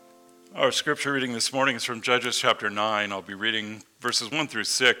Our scripture reading this morning is from Judges chapter 9. I'll be reading verses 1 through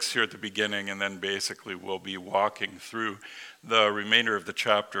 6 here at the beginning, and then basically we'll be walking through the remainder of the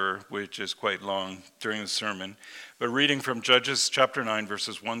chapter, which is quite long during the sermon. But reading from Judges chapter 9,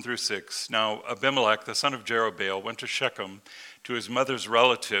 verses 1 through 6. Now Abimelech, the son of Jerubbaal, went to Shechem to his mother's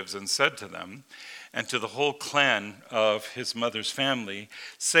relatives and said to them, and to the whole clan of his mother's family,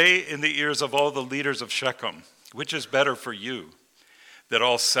 "Say in the ears of all the leaders of Shechem, which is better for you, that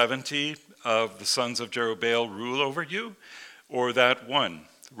all 70 of the sons of Jerubbaal rule over you, or that one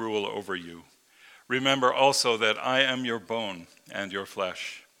rule over you? Remember also that I am your bone and your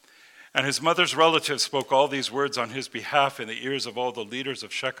flesh." And his mother's relatives spoke all these words on his behalf in the ears of all the leaders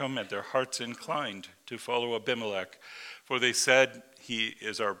of Shechem, and their hearts inclined to follow Abimelech, for they said, "He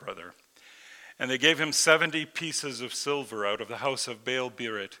is our brother." And they gave him 70 pieces of silver out of the house of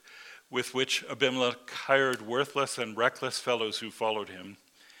Baal-Berit, with which Abimelech hired worthless and reckless fellows who followed him.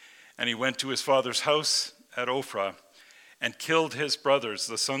 And he went to his father's house at Ophrah and killed his brothers,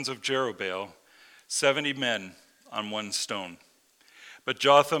 the sons of Jerubbaal, 70 men on one stone. But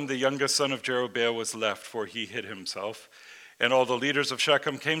Jotham, the youngest son of Jerubbaal, was left, for he hid himself. And all the leaders of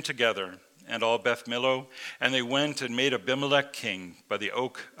Shechem came together, and all Beth Millo, and they went and made Abimelech king by the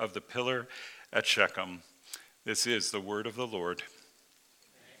oak of the pillar at Shechem. This is the word of the Lord.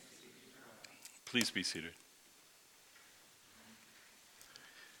 Please be seated.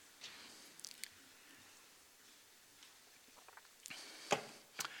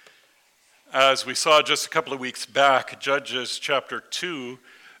 As we saw just a couple of weeks back, Judges chapter 2,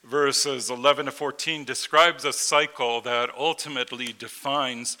 verses 11 to 14 describes a cycle that ultimately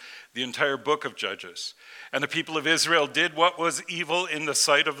defines the entire book of Judges. And the people of Israel did what was evil in the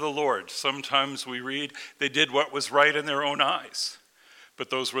sight of the Lord. Sometimes we read they did what was right in their own eyes. But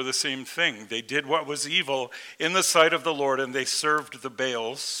those were the same thing. They did what was evil in the sight of the Lord, and they served the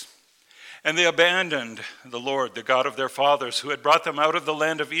Baals. And they abandoned the Lord, the God of their fathers, who had brought them out of the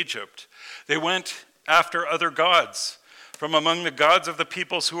land of Egypt. They went after other gods from among the gods of the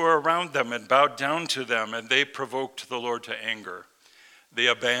peoples who were around them and bowed down to them, and they provoked the Lord to anger. They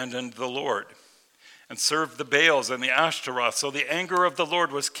abandoned the Lord and served the Baals and the Ashtaroth. So the anger of the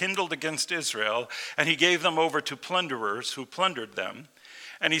Lord was kindled against Israel, and he gave them over to plunderers who plundered them.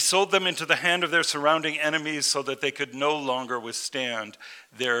 And he sold them into the hand of their surrounding enemies so that they could no longer withstand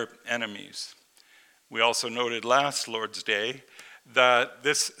their enemies. We also noted last Lord's Day that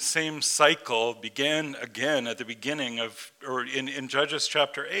this same cycle began again at the beginning of, or in Judges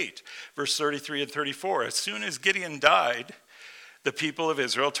chapter 8, verse 33 and 34. As soon as Gideon died, the people of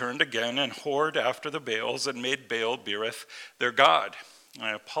Israel turned again and whored after the Baals and made Baal-Berith their god.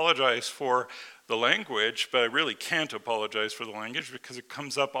 I apologize for the language, but I really can't apologize for the language because it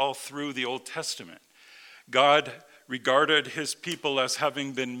comes up all through the Old Testament. God regarded his people as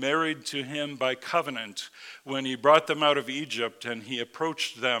having been married to him by covenant when he brought them out of Egypt and he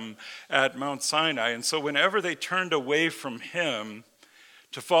approached them at Mount Sinai. And so whenever they turned away from him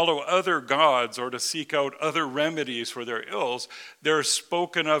to follow other gods or to seek out other remedies for their ills, they're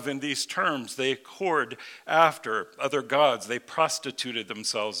spoken of in these terms. They whored after other gods. They prostituted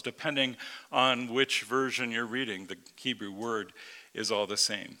themselves, depending on which version you're reading. The Hebrew word is all the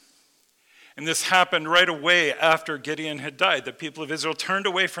same. And this happened right away after Gideon had died. The people of Israel turned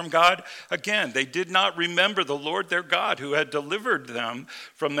away from God again. They did not remember the Lord their God, who had delivered them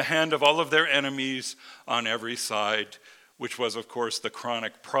from the hand of all of their enemies on every side, which was, of course, the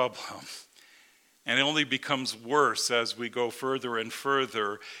chronic problem. And it only becomes worse as we go further and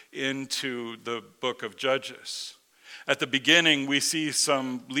further into the book of Judges. At the beginning, we see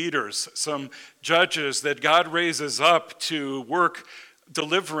some leaders, some judges that God raises up to work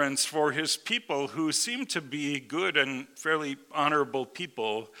deliverance for his people who seem to be good and fairly honorable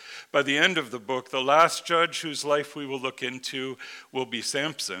people. By the end of the book, the last judge whose life we will look into will be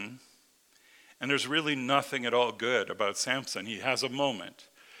Samson. And there's really nothing at all good about Samson. He has a moment.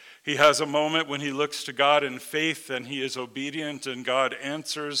 He has a moment when he looks to God in faith and he is obedient and God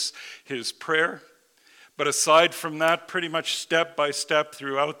answers his prayer. But aside from that, pretty much step by step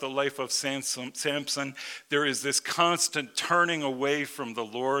throughout the life of Samson, there is this constant turning away from the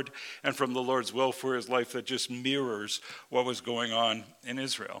Lord and from the Lord's will for his life that just mirrors what was going on in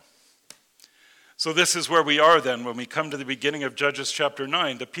Israel. So this is where we are then when we come to the beginning of Judges chapter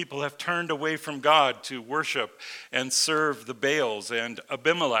 9. The people have turned away from God to worship and serve the Baals, and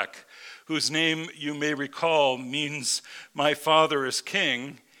Abimelech, whose name you may recall means "my father is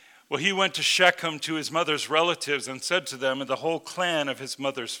king." Well, he went to Shechem to his mother's relatives and said to them and the whole clan of his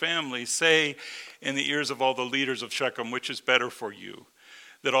mother's family, "Say in the ears of all the leaders of Shechem, which is better for you,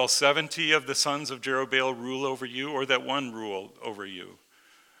 that all 70 of the sons of Jerubbaal rule over you, or that one rule over you?"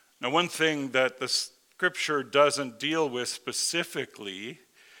 Now, one thing that the scripture doesn't deal with specifically,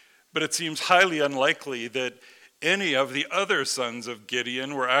 but it seems highly unlikely that any of the other sons of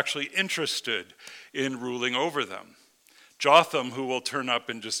Gideon were actually interested in ruling over them. Jotham, who will turn up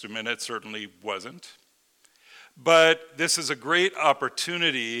in just a minute, certainly wasn't. But this is a great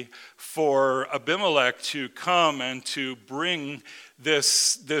opportunity for Abimelech to come and to bring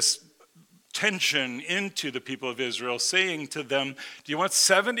this tension into the people of Israel, saying to them, do you want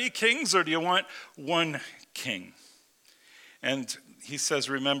 70 kings or do you want one king? And he says,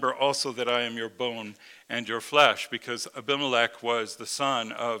 remember also that I am your bone and your flesh, because Abimelech was the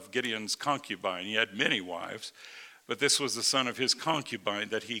son of Gideon's concubine. He had many wives, but this was the son of his concubine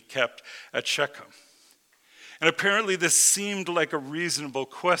that he kept at Shechem. And apparently this seemed like a reasonable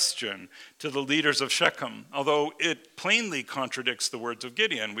question to the leaders of Shechem, although it plainly contradicts the words of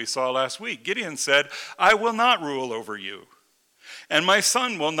Gideon. We saw last week, Gideon said, I will not rule over you, and my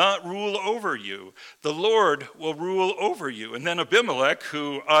son will not rule over you. The Lord will rule over you. And then Abimelech,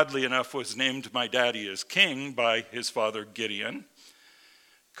 who oddly enough was named my daddy as king by his father Gideon,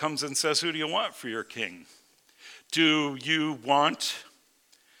 comes and says, who do you want for your king? Do you want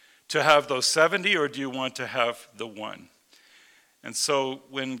to have those 70, or do you want to have the one? And so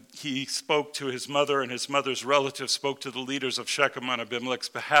when he spoke to his mother and his mother's relatives spoke to the leaders of Shechem on Abimelech's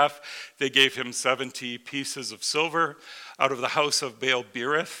behalf, they gave him 70 pieces of silver out of the house of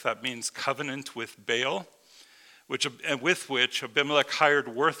Baal-berith, that means covenant with Baal, with which Abimelech hired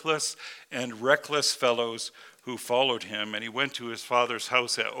worthless and reckless fellows who followed him. And he went to his father's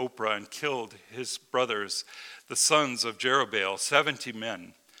house at Ophrah and killed his brothers, the sons of Jerubbaal, 70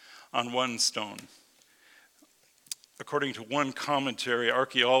 men, on one stone. According to one commentary,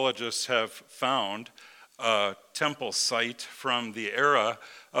 archaeologists have found a temple site from the era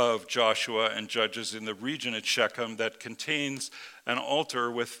of Joshua and Judges in the region at Shechem that contains an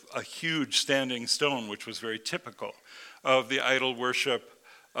altar with a huge standing stone, which was very typical of the idol worship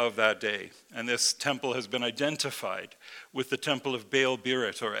of that day. And this temple has been identified with the temple of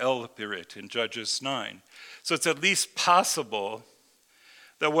Baal-berith or El-berith in Judges 9. So it's at least possible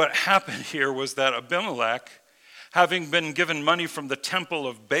that what happened here was that Abimelech, having been given money from the temple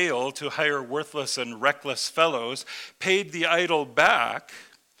of Baal to hire worthless and reckless fellows, paid the idol back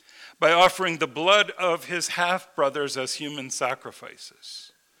by offering the blood of his half-brothers as human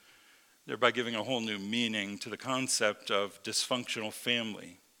sacrifices, thereby giving a whole new meaning to the concept of dysfunctional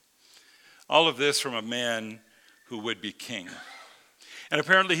family. All of this from a man who would be king. And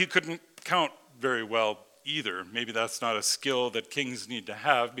apparently he couldn't count very well either. Maybe that's not a skill that kings need to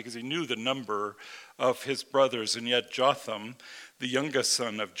have, because he knew the number of his brothers, and yet Jotham, the youngest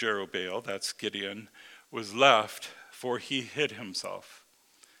son of Jerubbaal, that's Gideon, was left, for he hid himself.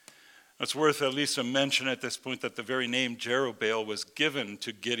 It's worth at least a mention at this point that the very name Jerubbaal was given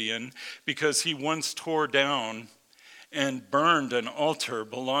to Gideon because he once tore down and burned an altar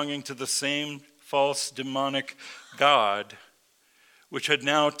belonging to the same false demonic god, which had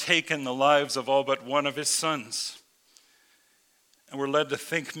now taken the lives of all but one of his sons. And we're led to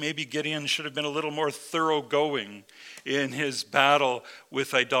think maybe Gideon should have been a little more thoroughgoing in his battle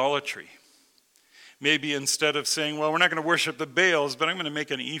with idolatry. Maybe instead of saying, well, we're not going to worship the Baals, but I'm going to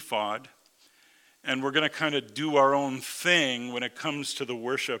make an ephod, and we're going to kind of do our own thing when it comes to the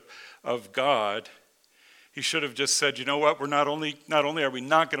worship of God, he should have just said, you know what, we're not only are we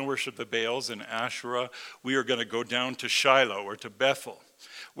not going to worship the Baals and Asherah, we are going to go down to Shiloh or to Bethel,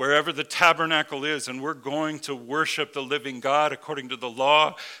 wherever the tabernacle is, and we're going to worship the living God according to the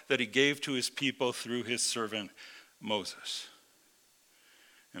law that he gave to his people through his servant Moses.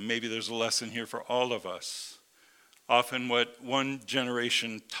 And maybe there's a lesson here for all of us. Often what one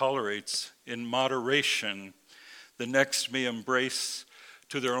generation tolerates in moderation, the next may embrace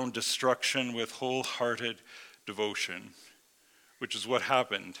to their own destruction with wholehearted devotion, which is what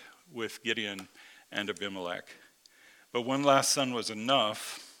happened with Gideon and Abimelech. But one last son was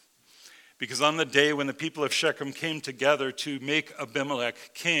enough, because on the day when the people of Shechem came together to make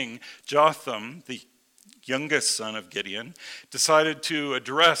Abimelech king, Jotham, the youngest son of Gideon, decided to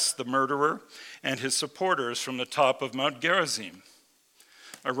address the murderer and his supporters from the top of Mount Gerizim.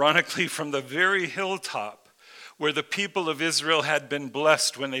 Ironically, from the very hilltop where the people of Israel had been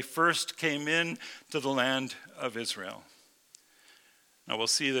blessed when they first came in to the land of Israel. Now we'll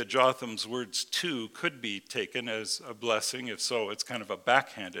see that Jotham's words too could be taken as a blessing. If so, it's kind of a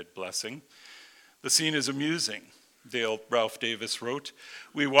backhanded blessing. The scene is amusing. Ralph Davis wrote,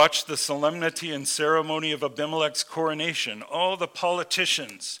 "We watched the solemnity and ceremony of Abimelech's coronation. All the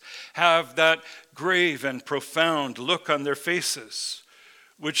politicians have that grave and profound look on their faces,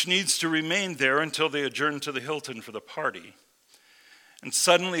 which needs to remain there until they adjourn to the Hilton for the party. And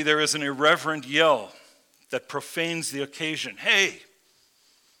suddenly there is an irreverent yell that profanes the occasion. Hey,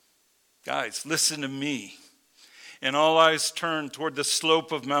 guys, listen to me. And all eyes turn toward the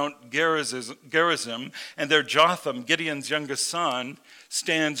slope of Mount Gerizim, and there Jotham, Gideon's youngest son,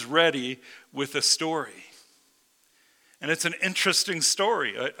 stands ready with a story. And it's an interesting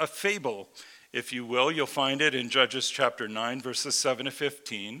story, a fable, if you will. You'll find it in Judges chapter 9, verses 7 to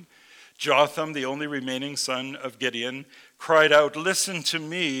 15. Jotham, the only remaining son of Gideon, cried out, "Listen to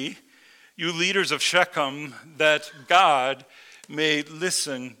me, you leaders of Shechem, that God may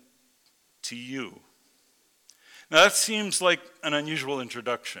listen to you." Now that seems like an unusual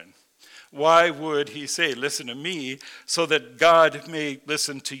introduction. Why would he say, "Listen to me," so that God may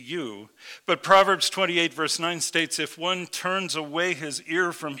listen to you? But Proverbs 28 verse 9 states, if one turns away his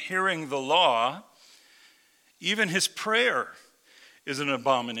ear from hearing the law, even his prayer is an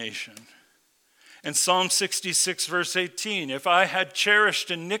abomination. And Psalm 66 verse 18, if I had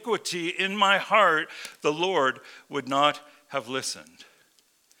cherished iniquity in my heart, the Lord would not have listened.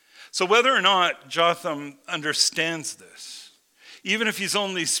 So whether or not Jotham understands this, even if he's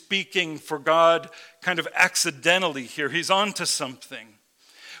only speaking for God kind of accidentally here, he's onto something.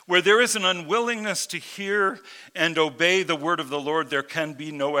 Where there is an unwillingness to hear and obey the word of the Lord, there can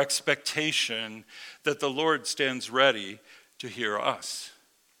be no expectation that the Lord stands ready to hear us.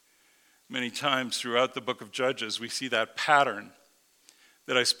 Many times throughout the book of Judges, we see that pattern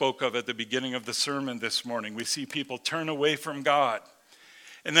that I spoke of at the beginning of the sermon this morning. We see people turn away from God.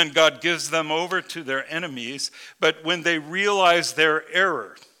 And then God gives them over to their enemies. But when they realize their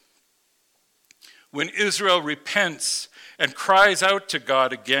error, when Israel repents and cries out to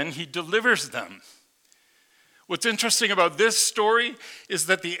God again, he delivers them. What's interesting about this story is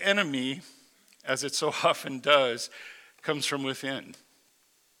that the enemy, as it so often does, comes from within.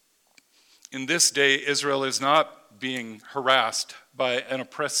 In this day, Israel is not being harassed by an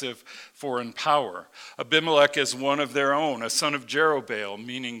oppressive foreign power. Abimelech is one of their own, a son of Jerubbaal,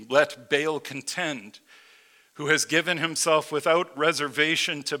 meaning let Baal contend, who has given himself without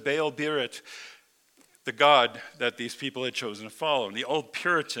reservation to Baal-Berith, the god that these people had chosen to follow. And the old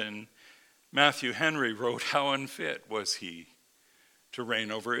Puritan Matthew Henry wrote, how unfit was he to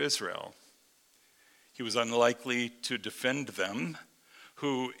reign over Israel? He was unlikely to defend them,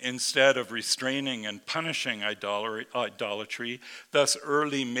 who, instead of restraining and punishing idolatry, thus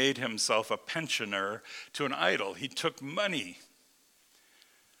early made himself a pensioner to an idol. He took money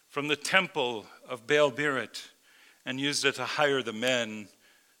from the temple of Baal-Berith and used it to hire the men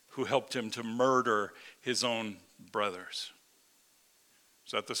who helped him to murder his own brothers.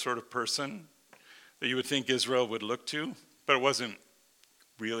 Is that the sort of person that you would think Israel would look to? But it wasn't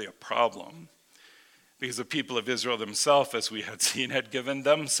really a problem, because the people of Israel themselves, as we had seen, had given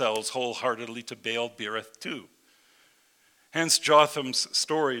themselves wholeheartedly to Baal-Berith too. Hence Jotham's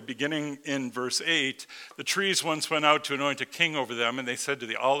story, beginning in verse 8, the trees once went out to anoint a king over them, and they said to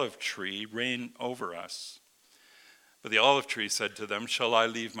the olive tree, reign over us. But the olive tree said to them, shall I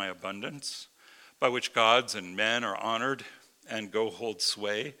leave my abundance, by which gods and men are honored, and go hold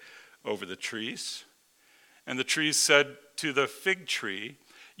sway over the trees? And the trees said to the fig tree,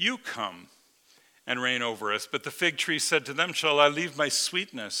 you come and reign over us. But the fig tree said to them, shall I leave my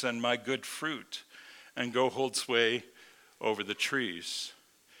sweetness and my good fruit, and go hold sway over the trees?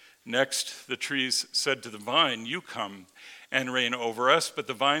 Next, the trees said to the vine, you come and reign over us. But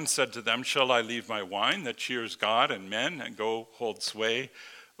the vine said to them, shall I leave my wine that cheers God and men, and go hold sway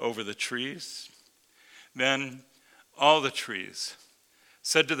over the trees? Then all the trees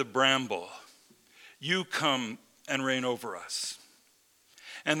said to the bramble, you come and reign over us.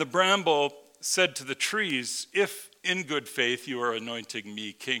 And the bramble said to the trees, if in good faith you are anointing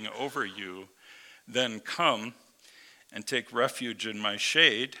me king over you, then come and take refuge in my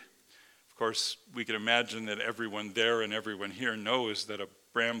shade. Of course, we can imagine that everyone there and everyone here knows that a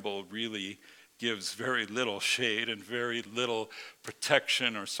bramble really gives very little shade and very little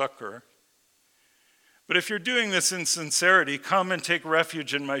protection or succor. But if you're doing this in sincerity, come and take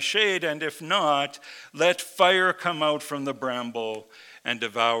refuge in my shade, and if not, let fire come out from the bramble and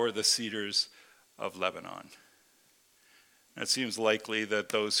devour the cedars of Lebanon. It seems likely that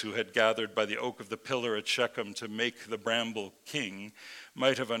those who had gathered by the oak of the pillar at Shechem to make the bramble king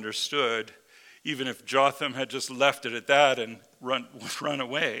might have understood, even if Jotham had just left it at that and run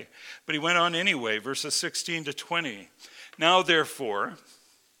away. But he went on anyway, verses 16 to 20. Now therefore,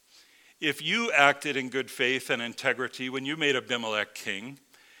 if you acted in good faith and integrity when you made Abimelech king,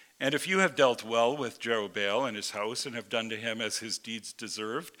 and if you have dealt well with Jerubbaal and his house and have done to him as his deeds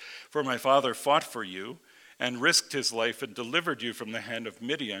deserved, for my father fought for you and risked his life and delivered you from the hand of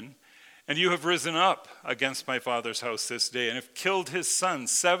Midian, And you have risen up against my father's house this day, and have killed his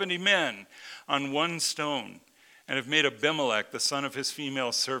sons, 70 men, on one stone, and have made Abimelech, the son of his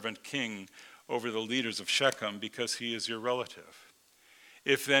female servant, king over the leaders of Shechem, because he is your relative.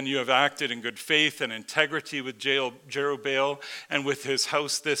 If then you have acted in good faith and integrity with Jerubbaal and with his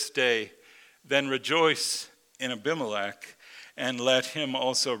house this day, then rejoice in Abimelech, and let him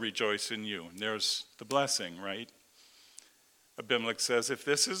also rejoice in you. And there's the blessing, right? Abimelech says, if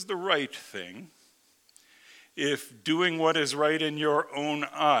this is the right thing, if doing what is right in your own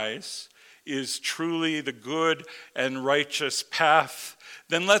eyes is truly the good and righteous path,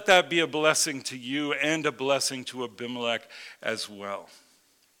 then let that be a blessing to you and a blessing to Abimelech as well.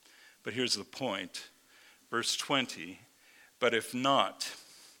 But here's the point, verse 20, but if not,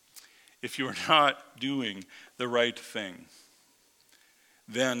 if you are not doing the right thing,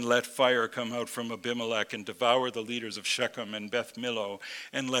 then let fire come out from Abimelech and devour the leaders of Shechem and Beth Millo,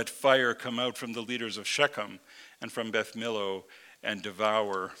 and let fire come out from the leaders of Shechem and from Beth Millo and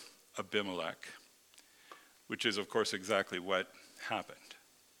devour Abimelech, which is, of course, exactly what happened.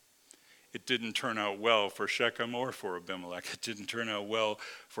 It didn't turn out well for Shechem or for Abimelech. It didn't turn out well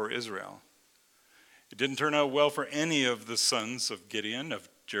for Israel. It didn't turn out well for any of the sons of Gideon, of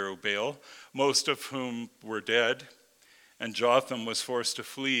Jerubbaal, most of whom were dead, and Jotham was forced to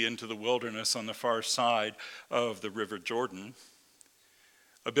flee into the wilderness on the far side of the river Jordan.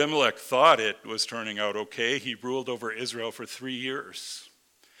 Abimelech thought it was turning out okay. He ruled over Israel for 3 years.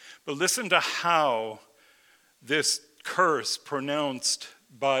 But listen to how this curse pronounced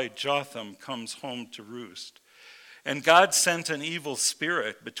by Jotham comes home to roost. And God sent an evil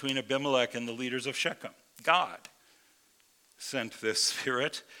spirit between Abimelech and the leaders of Shechem. God sent this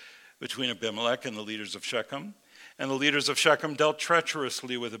spirit between Abimelech and the leaders of Shechem. And the leaders of Shechem dealt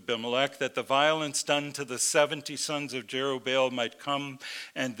treacherously with Abimelech, that the violence done to the 70 sons of Jerubbaal might come,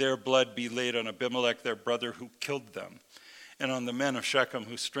 and their blood be laid on Abimelech, their brother, who killed them, and on the men of Shechem,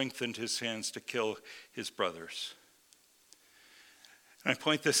 who strengthened his hands to kill his brothers. And I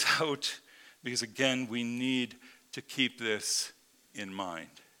point this out because, again, we need to keep this in mind.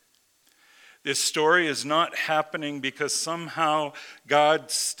 This story is not happening because somehow God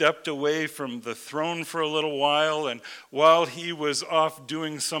stepped away from the throne for a little while, and while he was off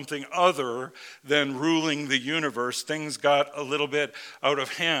doing something other than ruling the universe, things got a little bit out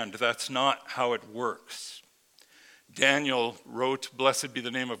of hand. That's not how it works. Daniel wrote, "Blessed be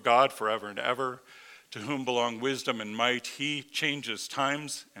the name of God forever and ever, to whom belong wisdom and might. He changes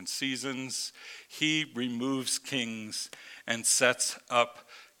times and seasons. He removes kings and sets up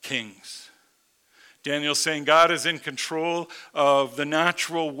kings." Daniel's saying God is in control of the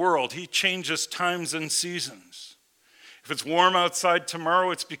natural world. He changes times and seasons. If it's warm outside tomorrow,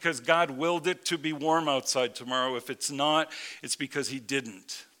 it's because God willed it to be warm outside tomorrow. If it's not, it's because he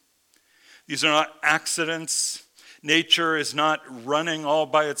didn't. These are not accidents. Nature is not running all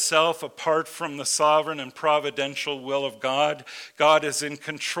by itself apart from the sovereign and providential will of God. God is in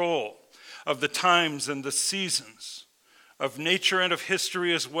control of the times and the seasons, of nature and of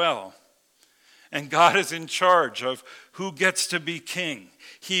history as well. And God is in charge of who gets to be king.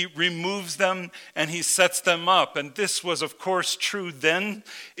 He removes them and he sets them up. And this was, of course, true then.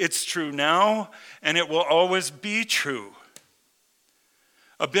 It's true now, and it will always be true.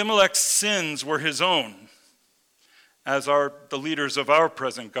 Abimelech's sins were his own, as are the leaders of our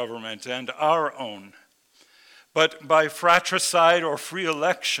present government and our own. But by fratricide or free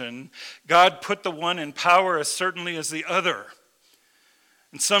election, God put the one in power as certainly as the other.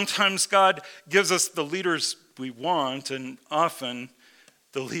 And sometimes God gives us the leaders we want, and often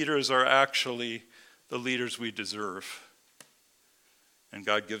the leaders are actually the leaders we deserve. And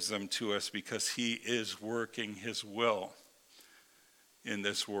God gives them to us because he is working his will in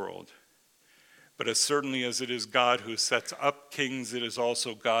this world. But as certainly as it is God who sets up kings, it is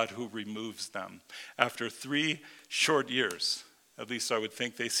also God who removes them. After 3 short years, at least I would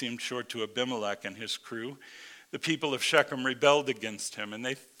think they seemed short to Abimelech and his crew, the people of Shechem rebelled against him, and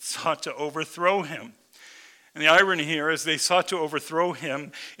they sought to overthrow him. And the irony here is they sought to overthrow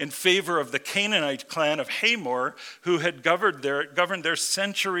him in favor of the Canaanite clan of Hamor, who had governed there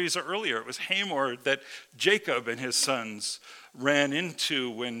centuries earlier. It was Hamor that Jacob and his sons ran into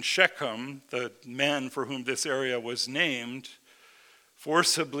when Shechem, the man for whom this area was named,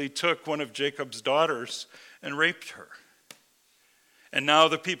 forcibly took one of Jacob's daughters and raped her. And now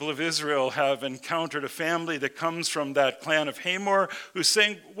the people of Israel have encountered a family that comes from that clan of Hamor who's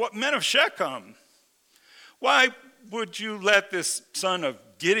saying, "What men of Shechem? Why would you let this son of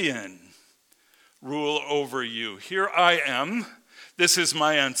Gideon rule over you? Here I am. This is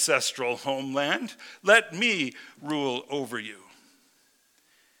my ancestral homeland. Let me rule over you."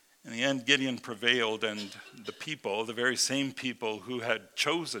 In the end, Gideon prevailed, and the people, the very same people who had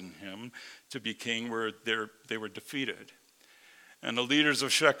chosen him to be king, they were defeated. And the leaders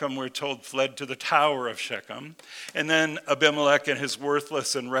of Shechem, we're told, fled to the tower of Shechem. And then Abimelech and his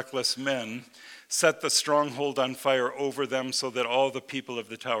worthless and reckless men set the stronghold on fire over them, so that all the people of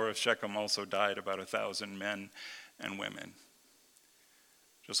the tower of Shechem also died, about 1,000 men and women,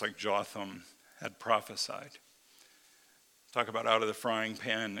 just like Jotham had prophesied. Talk about out of the frying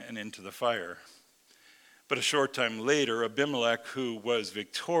pan and into the fire. But a short time later, Abimelech, who was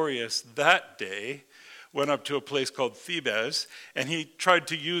victorious that day, went up to a place called Thebez, and he tried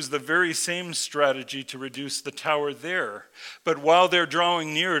to use the very same strategy to reduce the tower there. But while they're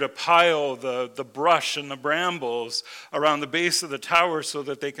drawing near to pile the brush and the brambles around the base of the tower so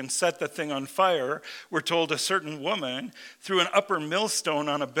that they can set the thing on fire, we're told a certain woman threw an upper millstone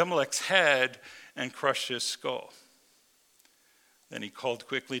on Abimelech's head and crushed his skull. Then he called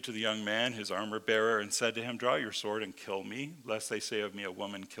quickly to the young man, his armor bearer, and said to him, "Draw your sword and kill me, lest they say of me, a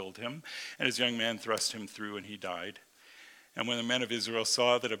woman killed him." And his young man thrust him through, and he died. And when the men of Israel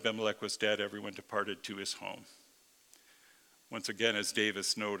saw that Abimelech was dead, everyone departed to his home. Once again, as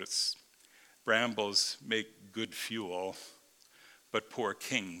Davis notes, brambles make good fuel, but poor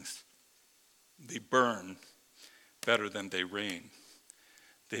kings, they burn better than they reign.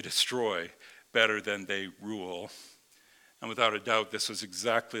 They destroy better than they rule. And without a doubt, this was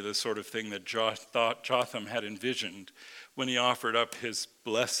exactly the sort of thing that Jotham had envisioned when he offered up his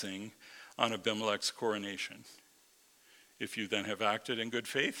blessing on Abimelech's coronation. If you then have acted in good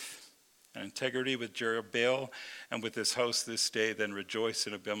faith and integrity with Jerubbaal and with this house this day, then rejoice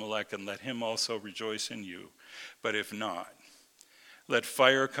in Abimelech and let him also rejoice in you. But if not, let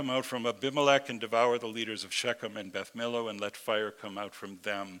fire come out from Abimelech and devour the leaders of Shechem and Beth Millo, and let fire come out from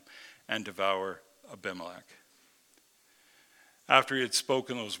them and devour Abimelech. After he had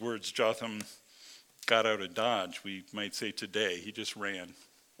spoken those words, Jotham got out of Dodge, we might say today. He just ran.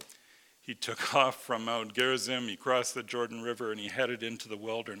 He took off from Mount Gerizim, he crossed the Jordan River, and he headed into the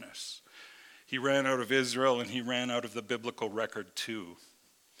wilderness. He ran out of Israel, and he ran out of the biblical record too.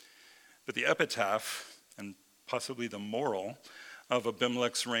 But the epitaph, and possibly the moral, of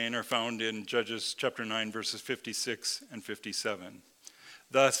Abimelech's reign are found in Judges chapter 9, verses 56 and 57.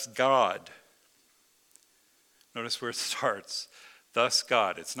 Thus God, notice where it starts. Thus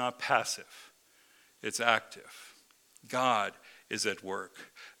God, it's not passive, it's active. God is at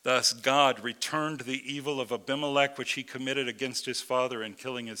work. Thus God returned the evil of Abimelech, which he committed against his father in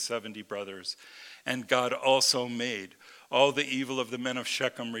killing his 70 brothers. And God also made all the evil of the men of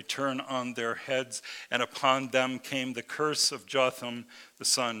Shechem return on their heads, and upon them came the curse of Jotham, the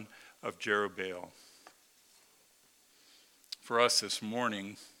son of Jerubbaal. For us this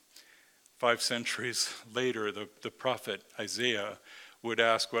morning, 5 centuries later, the prophet Isaiah would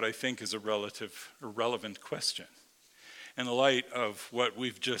ask what I think is a relevant question. In the light of what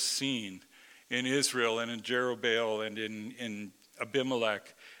we've just seen in Israel and in Jerubbaal and in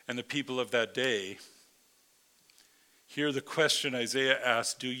Abimelech and the people of that day, hear the question Isaiah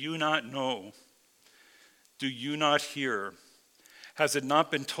asks: do you not know? Do you not hear? Has it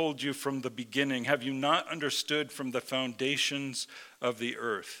not been told you from the beginning? Have you not understood from the foundations of the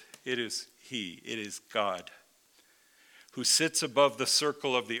earth? It is He, it is God, who sits above the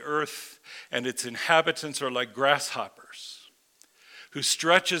circle of the earth, and its inhabitants are like grasshoppers, who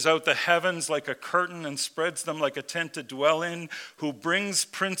stretches out the heavens like a curtain and spreads them like a tent to dwell in, who brings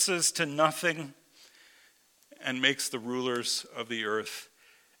princes to nothing and makes the rulers of the earth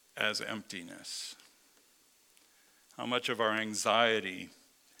as emptiness. How much of our anxiety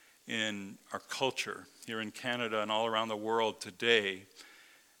in our culture here in Canada and all around the world today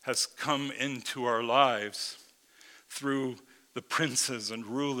has come into our lives through the princes and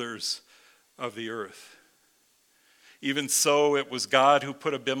rulers of the earth. Even so, it was God who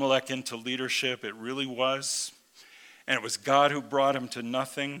put Abimelech into leadership. It really was. And it was God who brought him to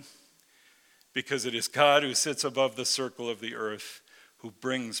nothing, because it is God who sits above the circle of the earth who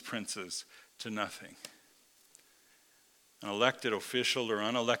brings princes to nothing. An elected official or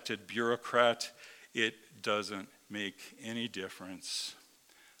unelected bureaucrat, it doesn't make any difference.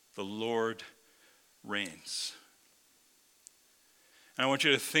 The Lord reigns. And I want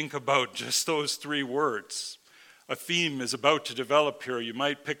you to think about just those 3 words. A theme is about to develop here. You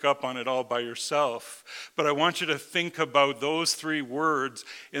might pick up on it all by yourself. But I want you to think about those 3 words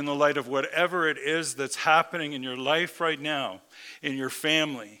in the light of whatever it is that's happening in your life right now, in your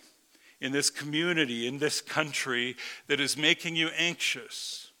family, in this community, in this country, that is making you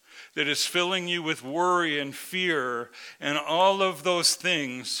anxious, that is filling you with worry and fear, and all of those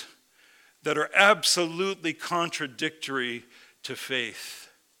things that are absolutely contradictory to faith.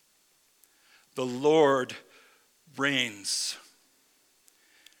 The Lord reigns.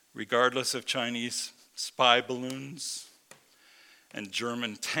 Regardless of Chinese spy balloons and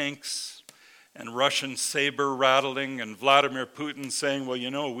German tanks and Russian saber rattling and Vladimir Putin saying,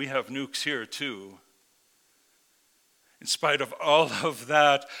 well, we have nukes here too. In spite of all of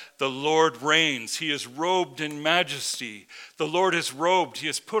that, the Lord reigns. He is robed in majesty. The Lord is robed. He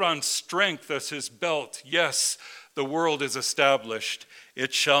has put on strength as his belt. Yes, the world is established.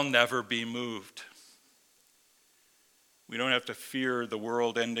 It shall never be moved. We don't have to fear the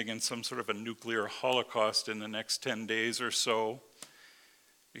world ending in some sort of a nuclear holocaust in the next 10 days or so,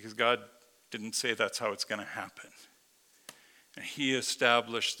 because God didn't say that's how it's going to happen. And he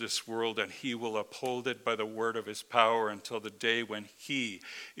established this world, and he will uphold it by the word of his power until the day when he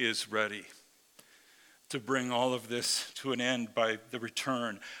is ready to bring all of this to an end by the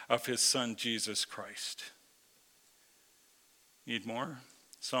return of his son, Jesus Christ. Need more?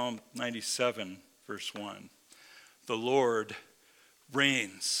 Psalm 97, verse 1. The Lord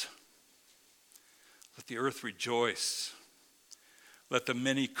reigns. Let the earth rejoice. Let the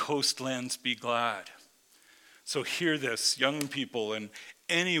many coastlands be glad. So hear this, young people and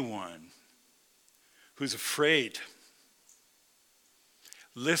anyone who's afraid.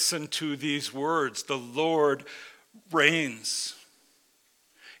 Listen to these words. The Lord reigns.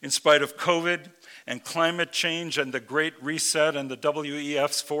 In spite of COVID and climate change and the Great Reset and the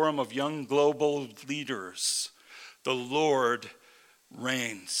WEF's Forum of Young Global Leaders, the Lord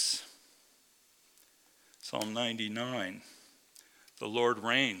reigns. Psalm 99, the Lord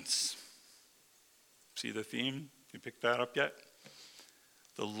reigns. See the theme? You picked that up yet?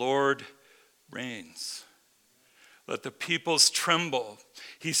 The Lord reigns. Let the peoples tremble.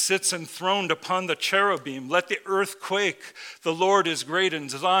 He sits enthroned upon the cherubim. Let the earth quake. The Lord is great in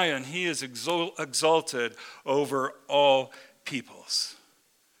Zion. He is exalted over all peoples.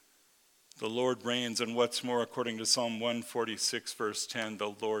 The Lord reigns, and what's more, according to Psalm 146, verse 10,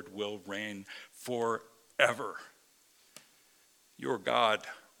 the Lord will reign forever. Your God,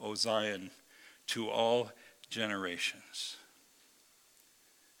 O Zion, to all generations.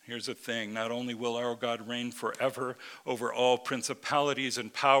 Here's the thing, not only will our God reign forever over all principalities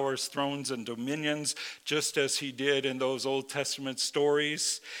and powers, thrones and dominions, just as he did in those Old Testament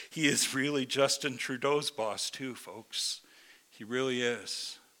stories, he is really Justin Trudeau's boss too, folks. He really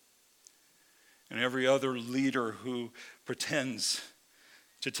is. And every other leader who pretends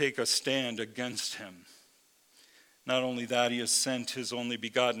to take a stand against him. Not only that, he has sent his only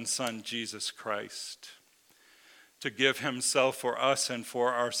begotten Son, Jesus Christ, to give himself for us and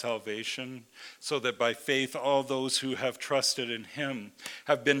for our salvation, so that by faith all those who have trusted in him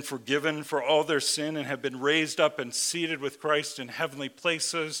have been forgiven for all their sin and have been raised up and seated with Christ in heavenly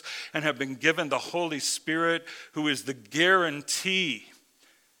places and have been given the Holy Spirit, who is the guarantee.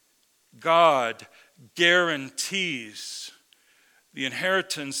 God guarantees the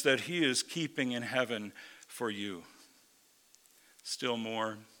inheritance that he is keeping in heaven for you. Still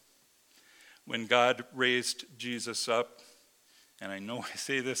more, when God raised Jesus up, and I know I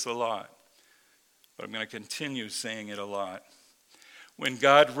say this a lot, but I'm going to continue saying it a lot. When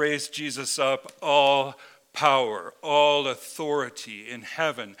God raised Jesus up, all power, all authority in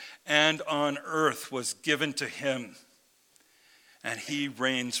heaven and on earth was given to him. And he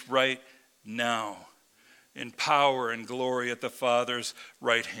reigns right now in power and glory at the Father's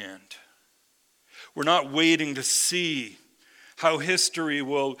right hand. We're not waiting to see how history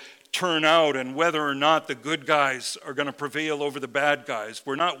will turn out and whether or not the good guys are going to prevail over the bad guys.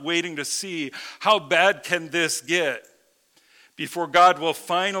 We're not waiting to see how bad can this get before God will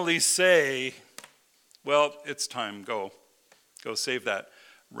finally say, well, it's time, go save that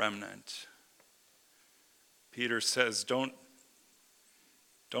remnant. Peter says, don't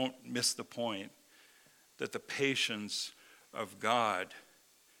miss the point that the patience of God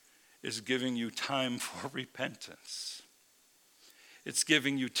is giving you time for repentance. It's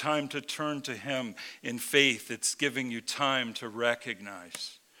giving you time to turn to him in faith. It's giving you time to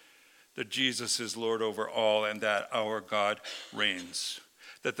recognize that Jesus is Lord over all and that our God reigns.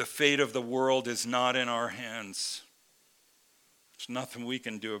 That the fate of the world is not in our hands. There's nothing we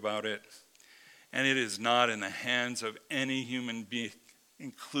can do about it. And it is not in the hands of any human being,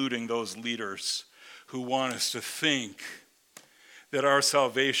 including those leaders who want us to think that our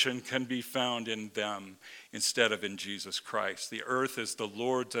salvation can be found in them instead of in Jesus Christ. The earth is the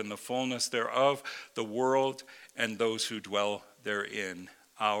Lord's and the fullness thereof, the world and those who dwell therein.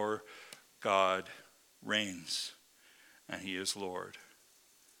 Our God reigns, and he is Lord.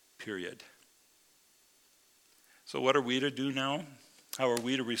 Period. So what are we to do now? How are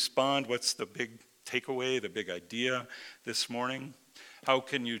we to respond? What's the big takeaway, the big idea this morning? How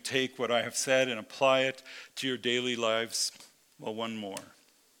can you take what I have said and apply it to your daily lives? Well, one more.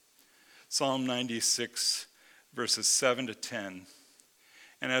 Psalm 96, verses 7 to 10.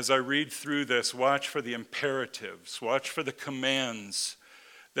 And as I read through this, watch for the imperatives, watch for the commands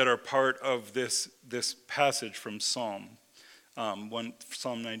that are part of this passage from Psalm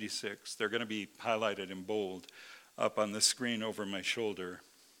 96. They're going to be highlighted in bold up on the screen over my shoulder.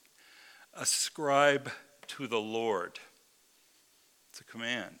 Ascribe to the Lord. It's a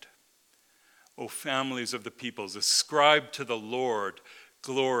command. O families of the peoples, ascribe to the Lord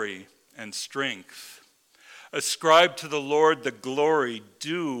glory and strength. Ascribe to the Lord the glory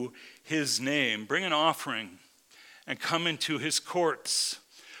due his name. Bring an offering and come into his courts.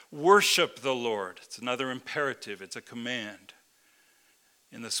 Worship the Lord. It's another imperative. It's a command.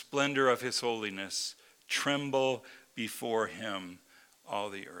 In the splendor of his holiness, tremble before him, all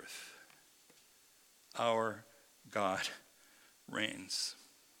the earth. Our God reigns.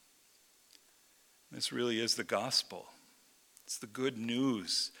 This really is the gospel. It's the good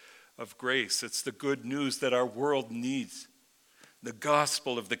news of grace. It's the good news that our world needs. The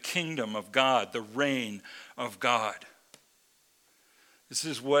gospel of the kingdom of God, the reign of God. This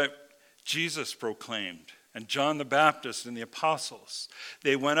is what Jesus proclaimed, and John the Baptist and the apostles.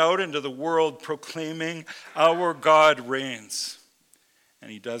 They went out into the world proclaiming, our God reigns. And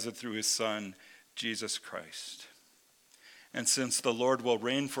he does it through his Son, Jesus Christ. And since the Lord will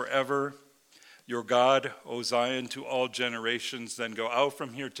reign forever, your God, O Zion, to all generations, then go out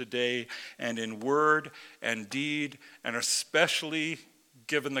from here today and in word and deed, and especially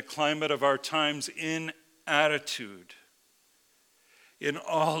given the climate of our times, in attitude. In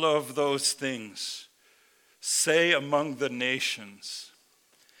all of those things, say among the nations,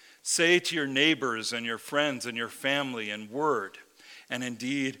 say to your neighbors and your friends and your family in word and in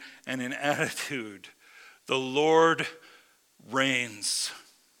deed and in attitude, the Lord reigns.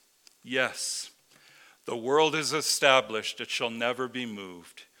 Yes, the world is established, it shall never be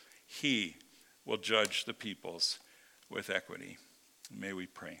moved. He will judge the peoples with equity. May we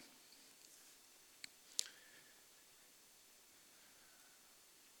pray.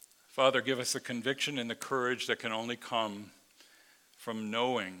 Father, give us the conviction and the courage that can only come from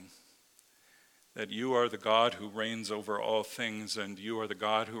knowing that you are the God who reigns over all things, and you are the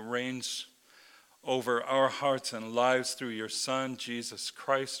God who reigns over our hearts and lives through your Son, Jesus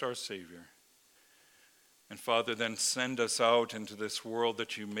Christ, our Savior. And Father, then send us out into this world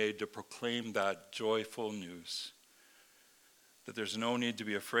that you made to proclaim that joyful news, that there's no need to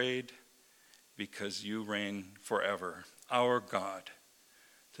be afraid because you reign forever, our God,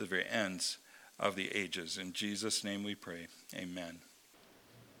 to the very ends of the ages. In Jesus' name we pray, amen.